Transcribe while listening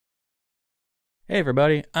Hey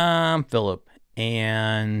everybody, I'm Philip,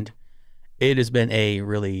 and it has been a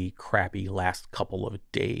really crappy last couple of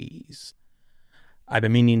days. I've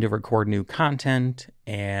been meaning to record new content,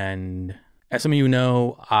 and as some of you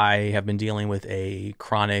know, I have been dealing with a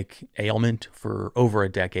chronic ailment for over a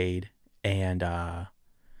decade, and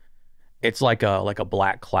it's like a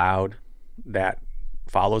black cloud that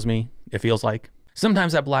follows me. It feels like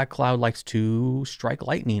sometimes that black cloud likes to strike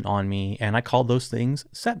lightning on me, and I call those things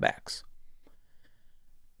setbacks.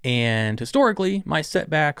 And historically, my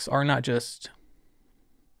setbacks are not just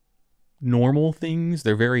normal things,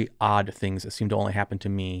 they're very odd things that seem to only happen to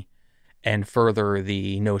me and further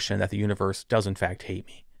the notion that the universe does, in fact, hate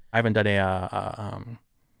me. I haven't done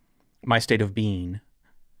my state of being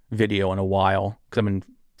video in a while because I've been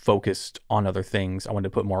focused on other things. I wanted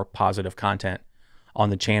to put more positive content on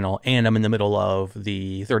the channel, and I'm in the middle of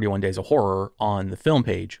the 31 Days of Horror on the film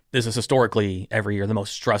page. This is historically every year the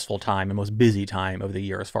most stressful time and most busy time of the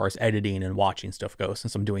year as far as editing and watching stuff goes,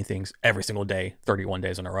 since I'm doing things every single day, 31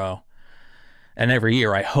 days in a row. And every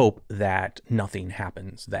year I hope that nothing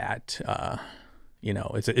happens, that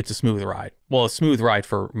it's a smooth ride. Well, a smooth ride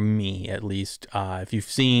for me, at least. If you've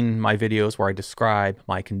seen my videos where I describe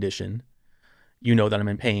my condition, you know that I'm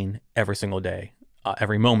in pain every single day,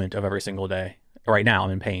 every moment of every single day. Right now, I'm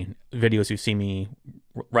in pain. Videos you see me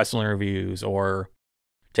wrestling reviews or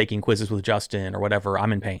taking quizzes with Justin or whatever,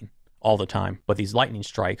 I'm in pain all the time. But these lightning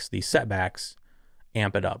strikes, these setbacks,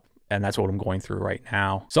 amp it up. And that's what I'm going through right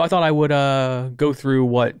now. So I thought I would go through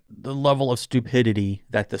what the level of stupidity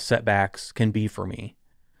that the setbacks can be for me.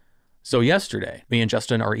 So yesterday, me and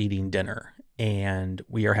Justin are eating dinner and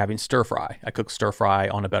we are having stir fry. I cooked stir fry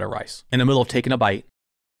on a bed of rice. In the middle of taking a bite,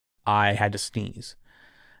 I had to sneeze.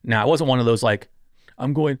 Now, it wasn't one of those like,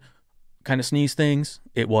 I'm going kind of sneeze things.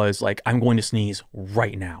 It was like, I'm going to sneeze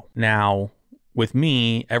right now. Now, with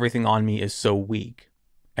me, everything on me is so weak.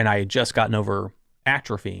 And I had just gotten over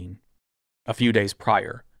atrophying a few days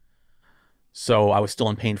prior. So I was still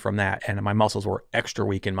in pain from that. And my muscles were extra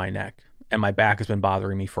weak in my neck. And my back has been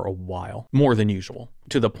bothering me for a while, more than usual,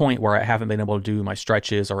 to the point where I haven't been able to do my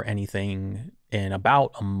stretches or anything in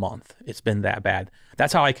about a month. It's been that bad.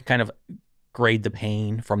 That's how I can kind of grade the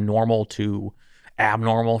pain from normal to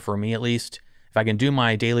abnormal, for me at least. If I can do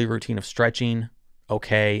my daily routine of stretching,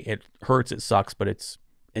 okay, it hurts, it sucks, but it's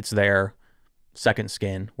there. Second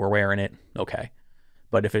skin, we're wearing it, okay.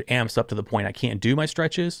 But if it amps up to the point I can't do my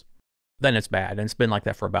stretches, then it's bad. And it's been like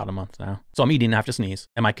that for about a month now. So I'm eating, I have to sneeze.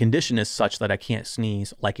 And my condition is such that I can't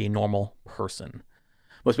sneeze like a normal person.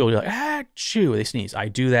 Most people are like, achoo, they sneeze. I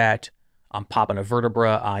do that. I'm popping a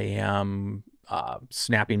vertebra. I am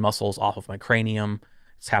snapping muscles off of my cranium.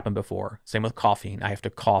 It's happened before. Same with coughing. I have to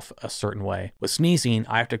cough a certain way. With sneezing,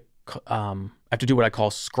 I have to do what I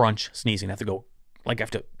call scrunch sneezing. I have to go, like, I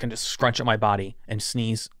have to kind of scrunch up my body and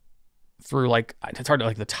sneeze through, like, it's hard to,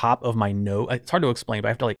 like, the top of my nose. It's hard to explain, but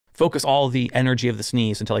I have to, like, focus all the energy of the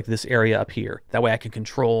sneeze into, like, this area up here. That way I can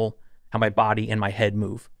control how my body and my head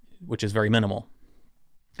move, which is very minimal.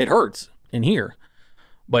 It hurts in here,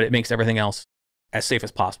 but it makes everything else as safe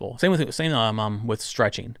as possible. Same with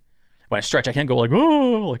stretching. When I stretch, I can't go like,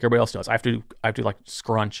 oh, like everybody else does. I have to like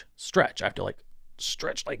scrunch, stretch. I have to like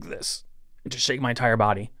stretch like this and just shake my entire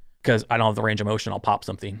body because I don't have the range of motion. I'll pop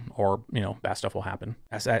something or, bad stuff will happen.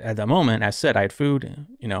 At that moment, as said, I had food,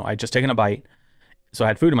 I'd just taken a bite. So I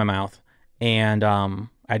had food in my mouth and I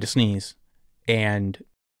had to sneeze and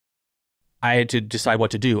I had to decide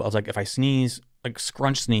what to do. I was like, if I sneeze, like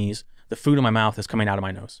scrunch sneeze, the food in my mouth is coming out of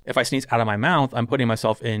my nose. If I sneeze out of my mouth, I'm putting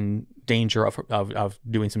myself in danger of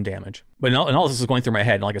doing some damage. But all this is going through my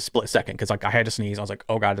head in like a split second because like I had to sneeze. I was like,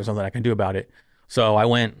 oh God, there's nothing I can do about it. So I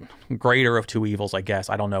went greater of two evils, I guess.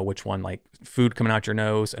 I don't know which one, like food coming out your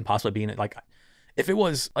nose and possibly being like, if it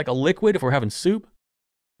was like a liquid, if we're having soup,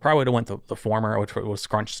 probably would have went the former, which was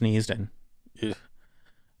scrunch sneezed and, ugh.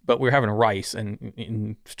 But we were having rice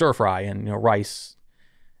and stir fry and, rice.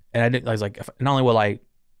 And I was like, not only will I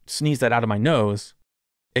sneeze that out of my nose,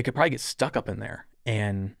 it could probably get stuck up in there.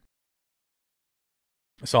 And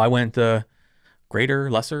so I went the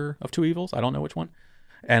greater, lesser of two evils. I don't know which one.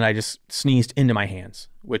 And I just sneezed into my hands,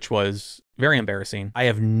 which was very embarrassing. I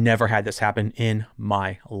have never had this happen in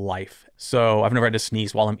my life. So I've never had to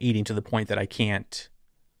sneeze while I'm eating to the point that I can't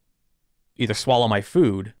either swallow my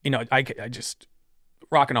food. I just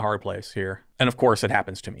rocking a hard place here. And of course it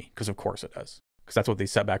happens to me, because of course it does. Because that's what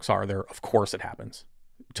these setbacks are. Of course it happens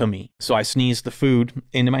to me. So I sneezed the food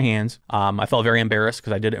into my hands. I felt very embarrassed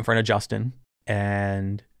because I did it in front of Justin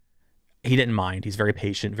and he didn't mind. He's very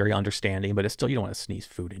patient, very understanding, but it's still, you don't want to sneeze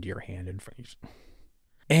food into your hand in front of you.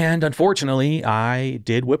 And unfortunately, I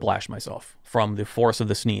did whiplash myself from the force of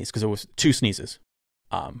the sneeze, because it was 2 sneezes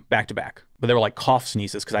back to back. But they were like cough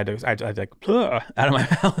sneezes, because I had like out of my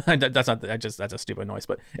mouth. That's a stupid noise,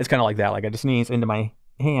 but it's kind of like that. Like I just sneeze into my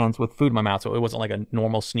hands with food in my mouth, so it wasn't like a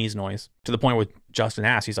normal sneeze noise. To the point where Justin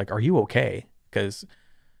asked, he's like, "Are you okay?" Because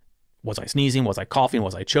was I sneezing? Was I coughing?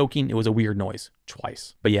 Was I choking? It was a weird noise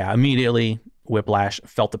twice. But yeah, immediately whiplash,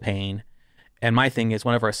 felt the pain. And my thing is,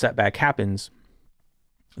 whenever a setback happens,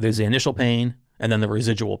 there's the initial pain and then the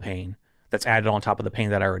residual pain that's added on top of the pain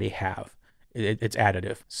that I already have. It's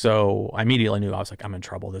additive. So I immediately knew, I was like, I'm in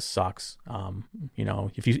trouble. This sucks. You know,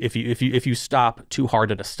 if you stop too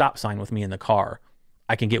hard at a stop sign with me in the car,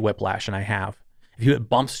 I can get whiplash, and I have. If you hit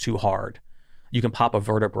bumps too hard, you can pop a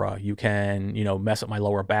vertebra. You can, you know, mess up my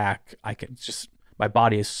lower back. My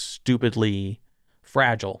body is stupidly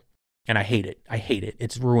fragile, and I hate it. I hate it.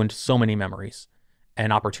 It's ruined so many memories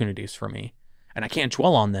and opportunities for me. And I can't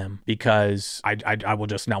dwell on them, because I will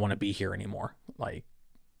just not want to be here anymore. Like,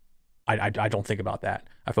 I don't think about that.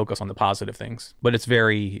 I focus on the positive things. But it's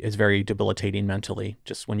very debilitating mentally,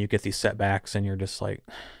 just when you get these setbacks and you're just like,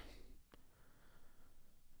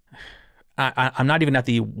 I'm not even at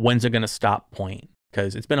the when's it going to stop point,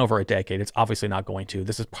 because it's been over a decade. It's obviously not going to.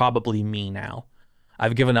 This is probably me now.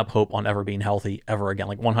 I've given up hope on ever being healthy ever again,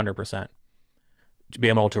 like 100%. To be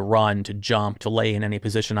able to run, to jump, to lay in any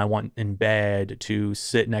position I want in bed, to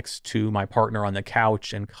sit next to my partner on the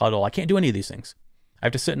couch and cuddle. I can't do any of these things. I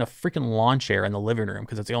have to sit in a freaking lawn chair in the living room,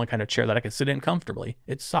 because it's the only kind of chair that I can sit in comfortably.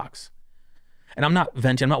 It sucks. And I'm not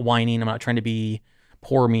venting, I'm not whining, I'm not trying to be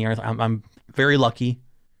poor me or anything. I'm very lucky.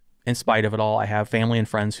 In spite of it all, I have family and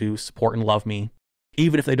friends who support and love me,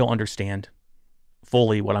 even if they don't understand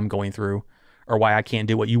fully what I'm going through or why I can't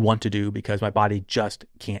do what you want to do, because my body just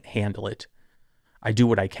can't handle it. I do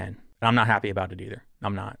what I can, and I'm not happy about it either.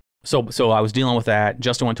 I'm not. So I was dealing with that.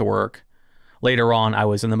 Justin went to work. Later on, I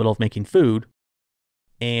was in the middle of making food,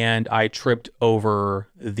 and I tripped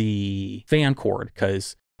over the fan cord,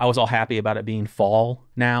 because I was all happy about it being fall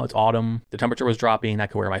now. It's autumn. The temperature was dropping. I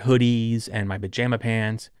could wear my hoodies and my pajama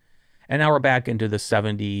pants. And now we're back into the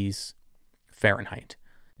 70s Fahrenheit,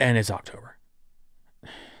 and it's October.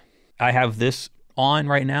 I have this on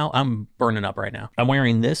right now. I'm burning up right now. I'm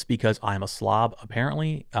wearing this because I'm a slob,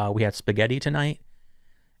 apparently. We had spaghetti tonight,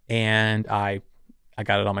 and I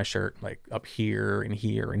got it on my shirt, like up here and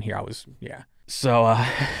here and here. So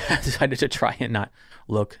I decided to try and not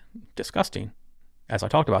look disgusting as I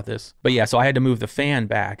talked about this. But yeah, so I had to move the fan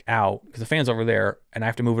back out, because the fan's over there, and I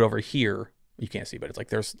have to move it over here. You can't see, but it's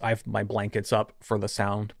like I have my blankets up for the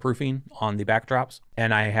soundproofing on the backdrops,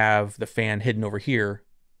 and I have the fan hidden over here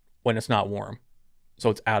when it's not warm.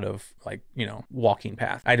 So it's out of, like, you know, walking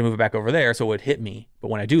path. I had to move it back over there so it would hit me. But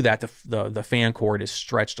when I do that, the fan cord is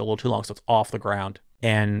stretched a little too long, so it's off the ground.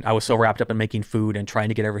 And I was so wrapped up in making food and trying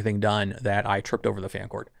to get everything done that I tripped over the fan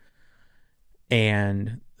cord.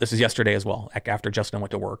 And this is yesterday as well. Like, after Justin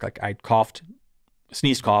went to work, like, I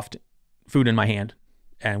sneezed, coughed, food in my hand,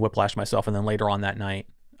 and whiplashed myself. And then later on that night,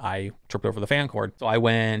 I tripped over the fan cord. So I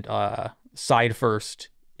went side first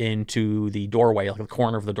into the doorway, like the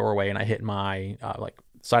corner of the doorway, and I hit my like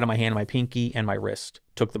side of my hand, my pinky, and my wrist.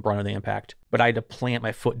 Took the brunt of the impact. But I had to plant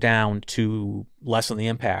my foot down to lessen the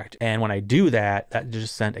impact. And when I do that, that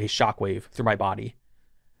just sent a shockwave through my body.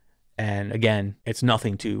 And again, it's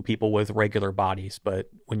nothing to people with regular bodies, but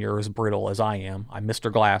when you're as brittle as I am, I'm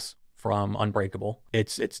Mr. Glass from Unbreakable.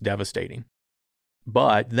 It's devastating.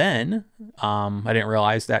 But then I didn't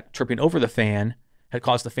realize that tripping over the fan had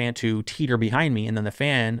caused the fan to teeter behind me. And then the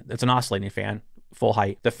fan, it's an oscillating fan, full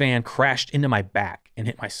height. The fan crashed into my back and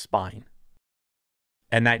hit my spine.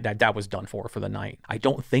 And that was done for the night. I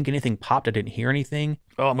don't think anything popped. I didn't hear anything.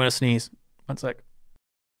 Oh, I'm going to sneeze. 1 sec.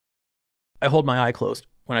 I hold my eye closed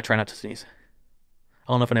when I try not to sneeze.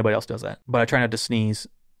 I don't know if anybody else does that, but I try not to sneeze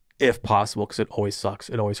if possible, because it always sucks.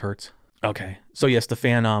 It always hurts. Okay. So yes, the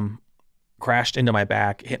fan crashed into my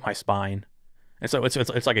back, hit my spine. And so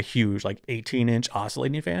it's like a huge, like 18-inch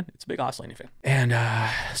oscillating fan. It's a big oscillating fan. And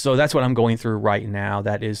so that's what I'm going through right now.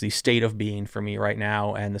 That is the state of being for me right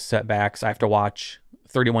now, and the setbacks. I have to watch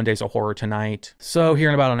 31 Days of Horror tonight. So here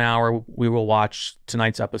in about an hour, we will watch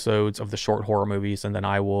tonight's episodes of the short horror movies, and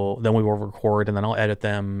then we will record, and then I'll edit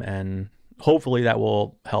them, and hopefully that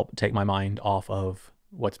will help take my mind off of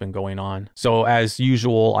what's been going on. So as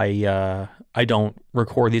usual, I don't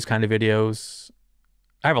record these kind of videos.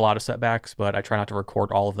 I have a lot of setbacks, but I try not to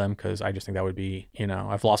record all of them, because I just think that would be,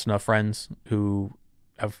 I've lost enough friends who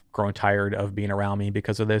have grown tired of being around me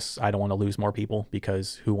because of this. I don't want to lose more people,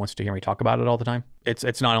 because who wants to hear me talk about it all the time?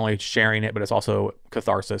 It's not only sharing it, but it's also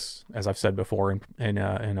catharsis, as I've said before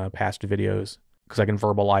in past videos. because I can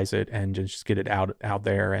verbalize it and just get it out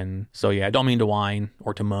there. And so, yeah, I don't mean to whine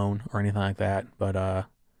or to moan or anything like that. But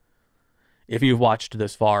if you've watched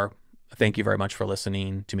this far, thank you very much for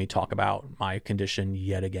listening to me talk about my condition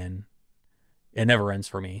yet again. It never ends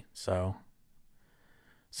for me. So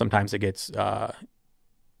sometimes it gets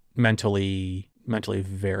mentally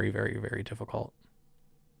very, very, very difficult.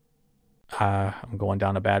 I'm going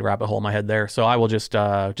down a bad rabbit hole in my head there. So I will just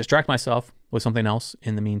distract myself with something else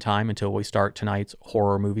in the meantime until we start tonight's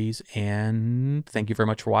horror movies. And thank you very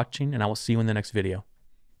much for watching, and I will see you in the next video.